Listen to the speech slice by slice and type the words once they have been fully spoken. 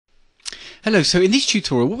Hello, so in this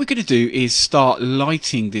tutorial what we're going to do is start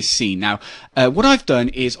lighting this scene. Now what I've done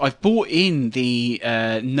is I've brought in the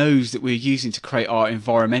nodes that we're using to create our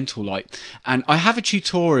environmental light, and I have a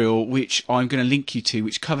tutorial which I'm going to link you to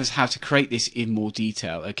which covers how to create this in more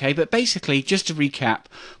detail. Okay, but basically, just to recap,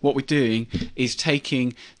 what we're doing is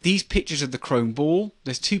taking these pictures of the chrome ball.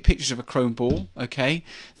 There's two pictures of a chrome ball. Okay,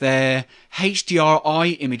 they're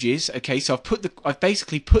HDRI images. Okay, so I've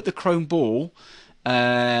basically put the chrome ball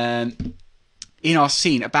in our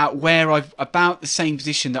scene about the same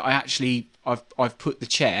position that I've put the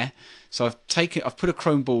chair. So I've put a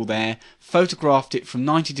chrome ball there, photographed it from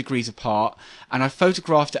 90 degrees apart, and I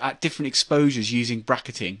photographed it at different exposures using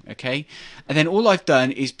bracketing. Okay, and then all I've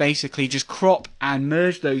done is basically just crop and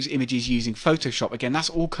merge those images using Photoshop. Again, that's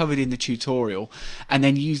all covered in the tutorial, and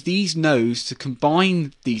then use these nodes to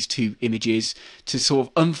combine these two images, to sort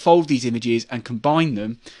of unfold these images and combine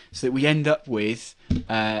them so that we end up with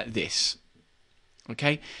this.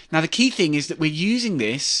 Okay, now the key thing is that we're using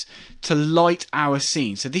this to light our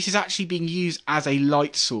scene. So this is actually being used as a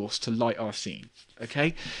light source to light our scene.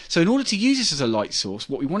 Okay, so in order to use this as a light source,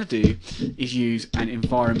 what we want to do is use an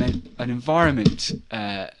environment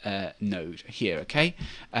node here. Okay,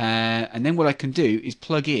 and then what I can do is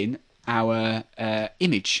plug in our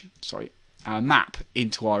our map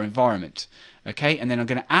into our environment. Okay, and then I'm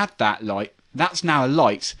going to add that light. That's now a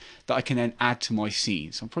light that I can then add to my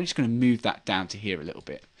scene. So I'm probably just going to move that down to here a little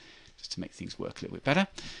bit, just to make things work a little bit better.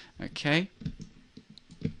 Okay.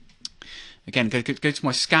 Again, go to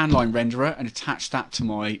my scanline renderer and attach that to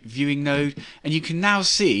my viewing node, and you can now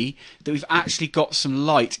see that we've actually got some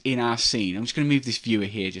light in our scene. I'm just going to move this viewer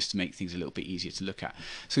here just to make things a little bit easier to look at.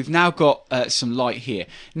 So we've now got some light here.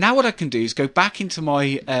 Now what I can do is go back into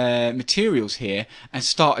my materials here and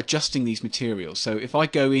start adjusting these materials. So if I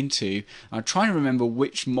go into, I'm trying to remember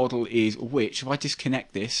which model is which. If I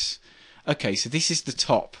disconnect this, okay, so this is the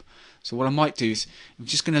top. So what I might do is I'm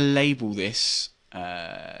just going to label this.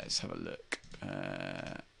 Let's have a look.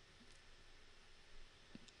 I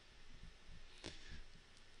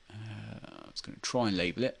was going to try and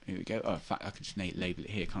label it. Here we go. Oh, in fact, I can just label it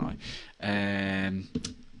here, can't I?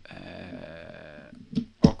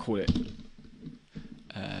 I'll call it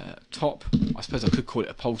top. I suppose I could call it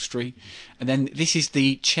upholstery. And then this is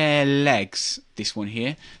the chair legs, this one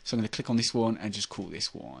here. So I'm going to click on this one and just call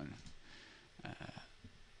this one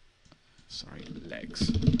legs.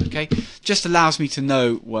 Okay, just allows me to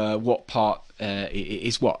know what part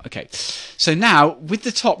is what. Okay, so now with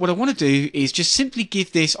the top, what I want to do is just simply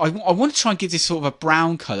give this, I want to try and give this sort of a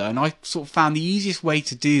brown color, and I sort of found the easiest way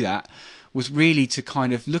to do that was really to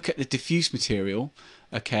kind of look at the diffuse material,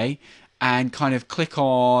 okay, and kind of click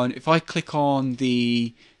on, if I click on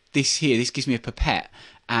this here, this gives me a pipette,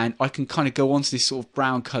 and I can kind of go onto this sort of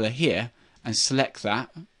brown color here and select that.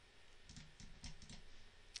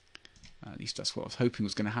 At least that's what I was hoping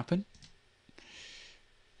was going to happen.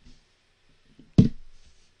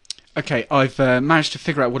 Okay, I've managed to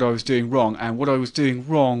figure out what I was doing wrong, and what I was doing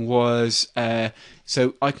wrong was,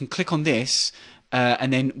 so I can click on this,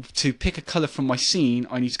 and then to pick a colour from my scene,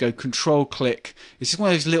 I need to go Control click. This is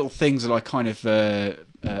one of those little things that I kind of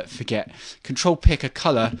forget. Control pick a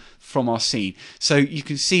colour from our scene. So you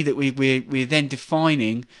can see that we're then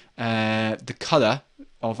defining the colour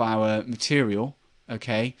of our material,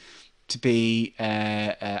 okay, to be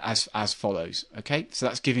as follows. Okay, so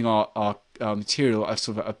that's giving our material a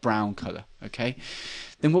sort of a brown color. Okay,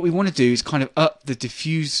 then what we want to do is kind of up the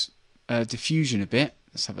diffusion a bit.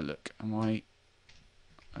 Let's have a look. Am I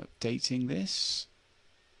updating this?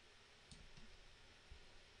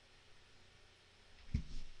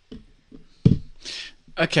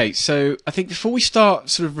 Okay, so I think before we start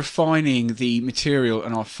sort of refining the material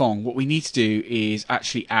and our fong, what we need to do is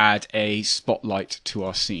actually add a spotlight to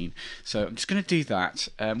our scene. So I'm just going to do that.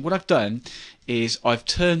 What I've done is I've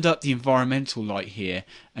turned up the environmental light here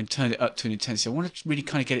and turned it up to an intensity. I want to really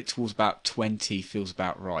kind of get it towards about 20, feels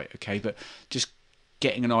about right, okay? But just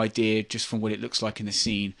getting an idea just from what it looks like in the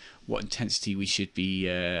scene, what intensity we should be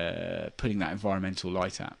putting that environmental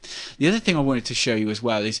light at. The other thing I wanted to show you as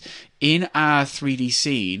well is in our 3D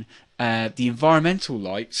scene, the environmental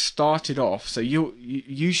light started off, so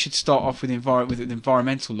you should start off with an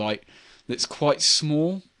environmental light that's quite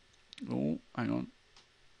small. Oh, hang on.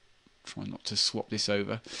 Try not to swap this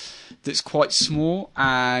over. That's quite small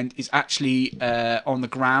and is actually on the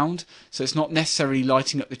ground, so it's not necessarily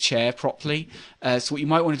lighting up the chair properly. So what you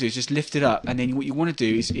might want to do is just lift it up, and then what you want to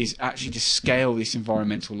do is actually just scale this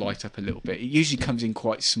environmental light up a little bit. It usually comes in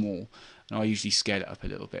quite small, and I usually scale it up a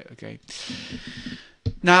little bit. Okay.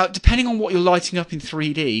 Now, depending on what you're lighting up in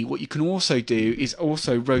 3D, what you can also do is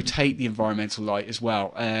also rotate the environmental light as well,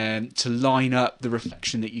 to line up the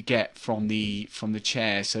reflection that you get from the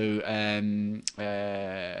chair. So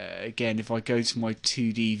again, if I go to my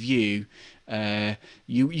 2D view,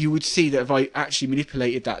 you would see that if I actually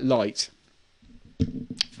manipulated that light, in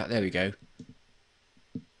fact, there we go.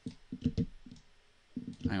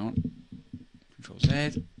 Hang on, Control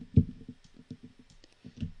Z.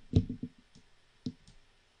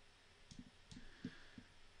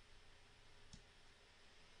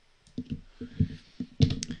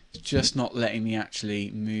 Just not letting me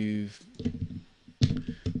actually move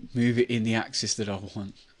it in the axis that I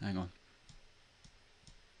want. Hang on.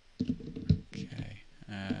 Okay.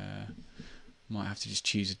 Might have to just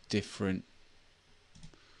choose a different.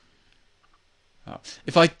 Oh.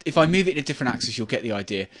 If I move it in a different axis, you'll get the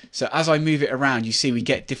idea. So as I move it around, you see we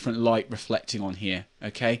get different light reflecting on here.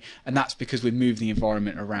 Okay, and that's because we move the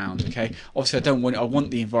environment around. Okay. Obviously, I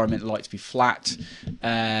want the environment light to be flat.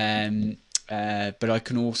 But I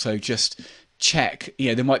can also just check,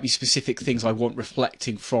 there might be specific things I want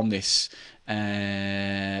reflecting from this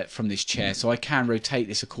chair, so I can rotate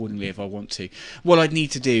this accordingly if I want to. What I'd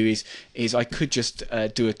need to do is I could just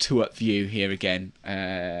do a 2-up view here again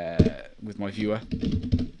with my viewer.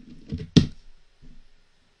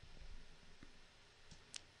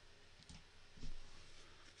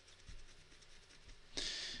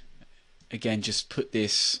 Again, just put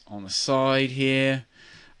this on the side here.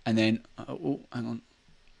 And then, oh, hang on.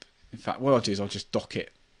 In fact, what I'll do is I'll just dock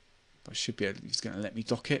it. I should be able. He's going to let me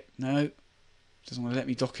dock it. No, doesn't want to let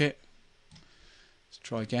me dock it. Let's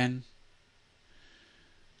try again.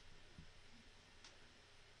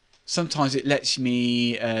 Sometimes it lets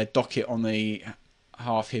me dock it on the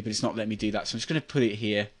half here, but it's not letting me do that. So I'm just going to put it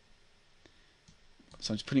here.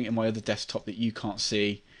 So I'm just putting it in my other desktop that you can't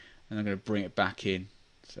see, and I'm going to bring it back in.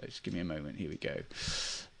 So just give me a moment. Here we go.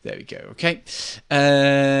 There we go. Okay,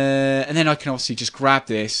 and then I can obviously just grab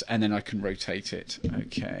this and then I can rotate it.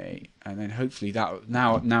 Okay, and then hopefully that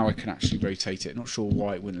now I can actually rotate it. Not sure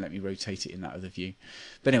why it wouldn't let me rotate it in that other view,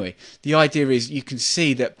 but anyway, the idea is you can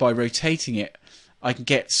see that by rotating it, I can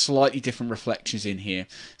get slightly different reflections in here.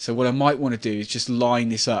 So what I might want to do is just line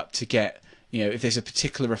this up to get, if there's a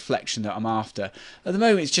particular reflection that I'm after. At the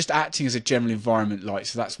moment, it's just acting as a general environment light,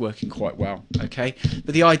 so that's working quite well. Okay,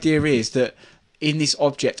 but the idea is that in this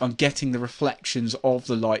object, I'm getting the reflections of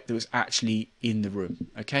the light that was actually in the room.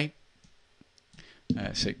 Okay,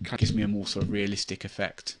 so it kind of gives me a more sort of realistic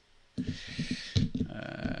effect.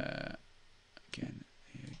 Again,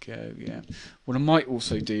 here we go. Yeah. What I might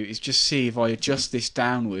also do is just see if I adjust this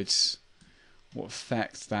downwards, what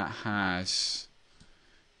effect that has.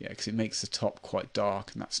 Yeah, because it makes the top quite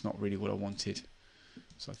dark, and that's not really what I wanted.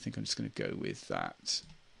 So I think I'm just going to go with that.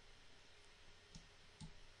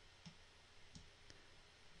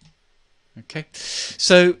 Okay,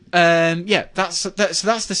 so yeah, that's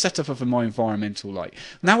the setup of my environmental light.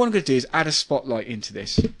 Now what I'm going to do is add a spotlight into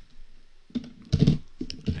this.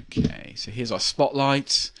 Okay, so here's our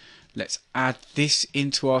spotlight. Let's add this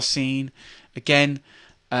into our scene. Again,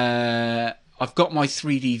 I've got my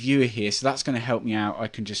 3D viewer here, so that's going to help me out. I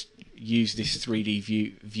can just use this 3D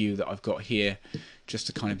view that I've got here just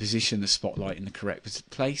to kind of position the spotlight in the correct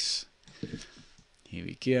place. Here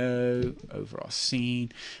we go, over our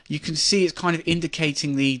scene. You can see it's kind of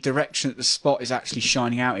indicating the direction that the spot is actually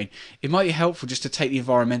shining out in. It might be helpful just to take the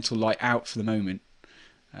environmental light out for the moment.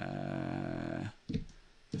 I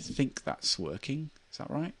think that's working. Is that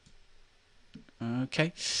right?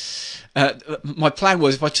 Okay. My plan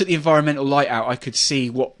was if I took the environmental light out, I could see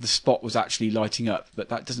what the spot was actually lighting up, but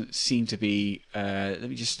that doesn't seem to be... let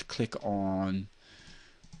me just click on...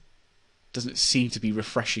 Doesn't seem to be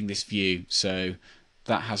refreshing this view, so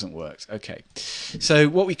that hasn't worked. Okay, so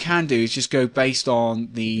what we can do is just go based on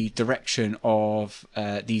the direction of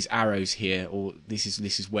these arrows here, or this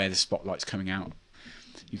is where the spotlight's coming out.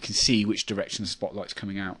 You can see which direction the spotlight's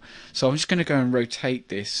coming out. So I'm just going to go and rotate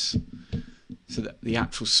this so that the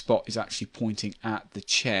actual spot is actually pointing at the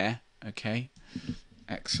chair. Okay,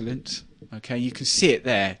 excellent. Okay, you can see it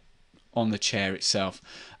there on the chair itself.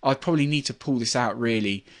 I'd probably need to pull this out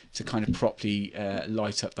really to kind of properly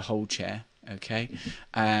light up the whole chair. Okay,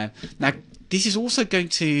 now this is also going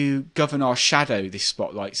to govern our shadow, this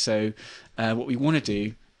spotlight. So what we want to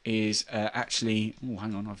do is actually, oh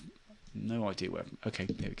hang on, I've no idea where. Okay,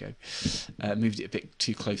 there we go. Moved it a bit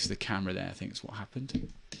too close to the camera there, I think is what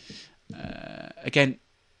happened. Again,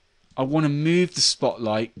 I want to move the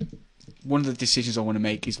spotlight. One of the decisions I want to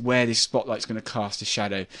make is where this spotlight's going to cast a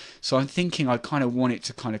shadow. So I'm thinking I kind of want it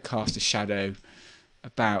to kind of cast a shadow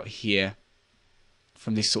about here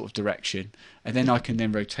from this sort of direction, and then I can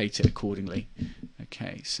then rotate it accordingly.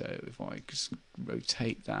 Okay, so if I just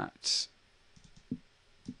rotate that,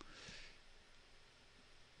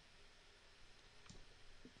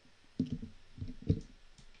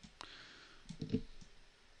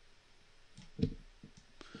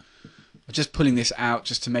 I'm just pulling this out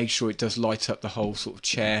just to make sure it does light up the whole sort of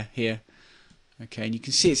chair here. Okay, and you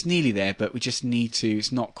can see it's nearly there, but we just need to,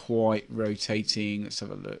 it's not quite rotating. Let's have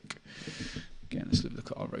a look. Again, let's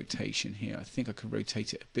look at our rotation here. I think I could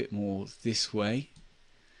rotate it a bit more this way.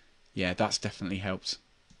 Yeah, that's definitely helped.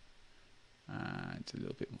 And a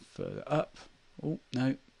little bit more further up. Oh, no.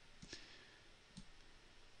 I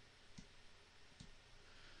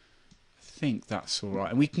think that's all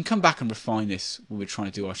right. And we can come back and refine this when we're trying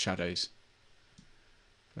to do our shadows.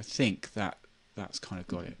 I think that's kind of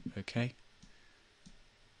got it. Okay.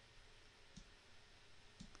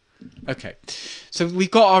 Okay, so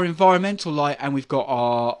we've got our environmental light and we've got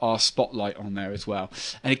our spotlight on there as well.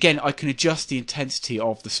 And again, I can adjust the intensity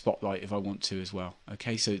of the spotlight if I want to as well.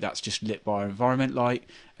 Okay, so that's just lit by our environment light,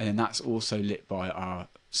 and then that's also lit by our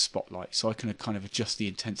spotlight. So I can kind of adjust the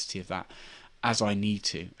intensity of that as I need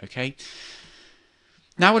to. Okay.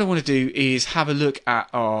 Now what I want to do is have a look at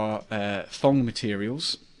our Phong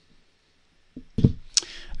materials.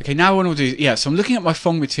 Okay, now what I want to do, so I'm looking at my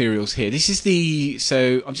Phong materials here. This is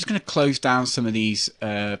so I'm just going to close down some of these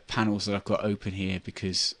panels that I've got open here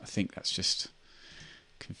because I think that's just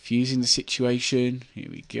confusing the situation. Here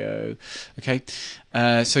we go. Okay,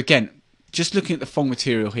 so again, just looking at the Phong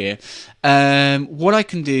material here, what I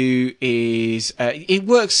can do is, it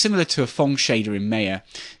works similar to a Phong shader in Maya.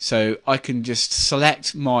 So I can just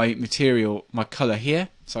select my material, my color here.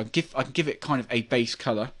 So I can give it kind of a base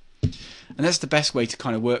color. And that's the best way to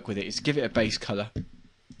kind of work with it, is give it a base color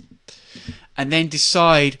and then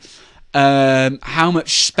decide how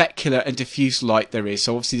much specular and diffuse light there is.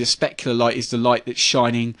 So obviously the specular light is the light that's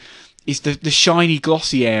shining, is the shiny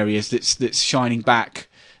glossy areas that's shining back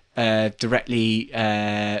directly,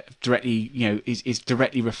 is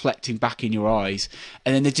directly reflecting back in your eyes.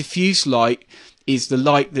 And then the diffuse light is the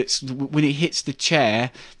light that's, when it hits the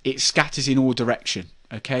chair, it scatters in all direction.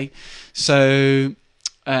 Okay, so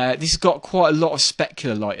this has got quite a lot of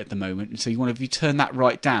specular light at the moment, and so if you turn that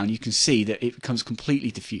right down, you can see that it becomes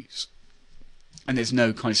completely diffuse, and there's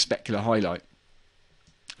no kind of specular highlight.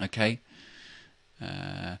 Okay.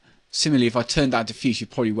 Similarly, if I turn down diffuse, you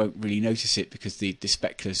probably won't really notice it because the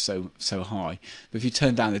specular is so high. But if you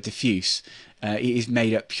turn down the diffuse, it is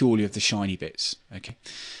made up purely of the shiny bits. Okay,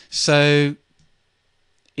 so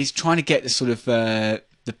it's trying to get the sort of the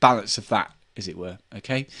balance of that, as it were.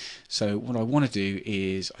 Okay, so what I want to do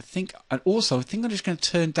is, I think I'm just going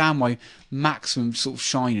to turn down my maximum sort of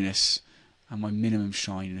shininess and my minimum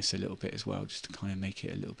shininess a little bit as well, just to kind of make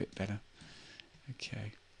it a little bit better.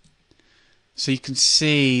 Okay, so you can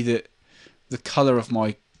see that the colour of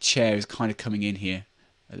my chair is kind of coming in here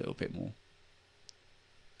a little bit more.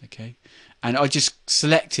 Okay, and I just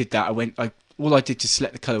selected that. All I did to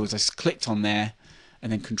select the colour was I clicked on there,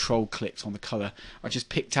 and then control clicked on the colour. I just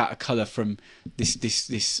picked out a colour from this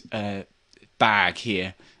bag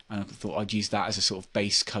here, and I thought I'd use that as a sort of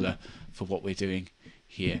base colour for what we're doing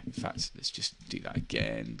here. In fact, let's just do that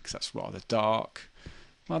again because that's rather dark.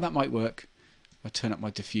 Well, that might work. I turn up my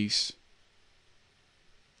diffuse.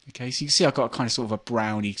 Okay, so you can see I've got a kind of sort of a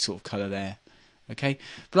browny sort of colour there. Okay,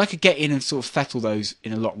 but I could get in and sort of fettle those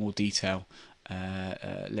in a lot more detail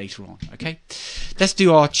later on. Okay, let's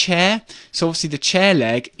do our chair. So obviously the chair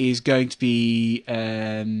leg is going to be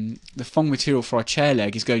the Phong material for our chair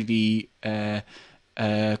leg is going to be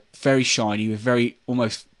very shiny with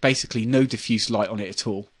almost basically no diffuse light on it at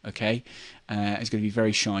all. Okay, it's going to be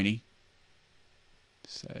very shiny.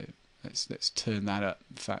 So let's turn that up.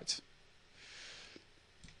 In fact,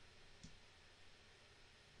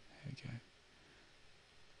 there we go.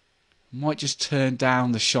 Might just turn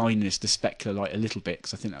down the shininess, the specular light a little bit,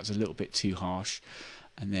 because I think that was a little bit too harsh.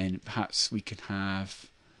 And then perhaps we can have,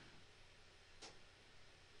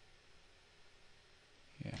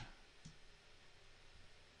 yeah.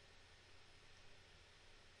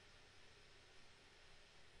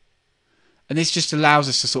 And this just allows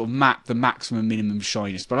us to sort of map the maximum minimum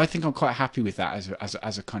shyness, but I think I'm quite happy with that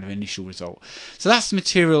as a kind of initial result. So that's the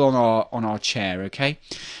material on our chair. Okay.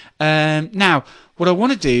 Now what I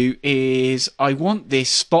want to do is I want this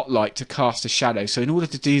spotlight to cast a shadow. So in order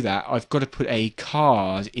to do that, I've got to put a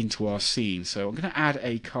card into our scene. So I'm going to add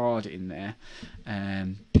a card in there.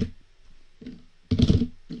 In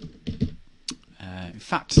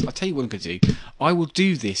fact, I'll tell you what I'm going to do. I will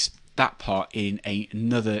do that part in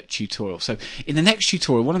another tutorial. So in the next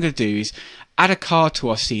tutorial, what I'm going to do is add a car to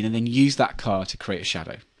our scene and then use that car to create a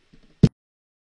shadow.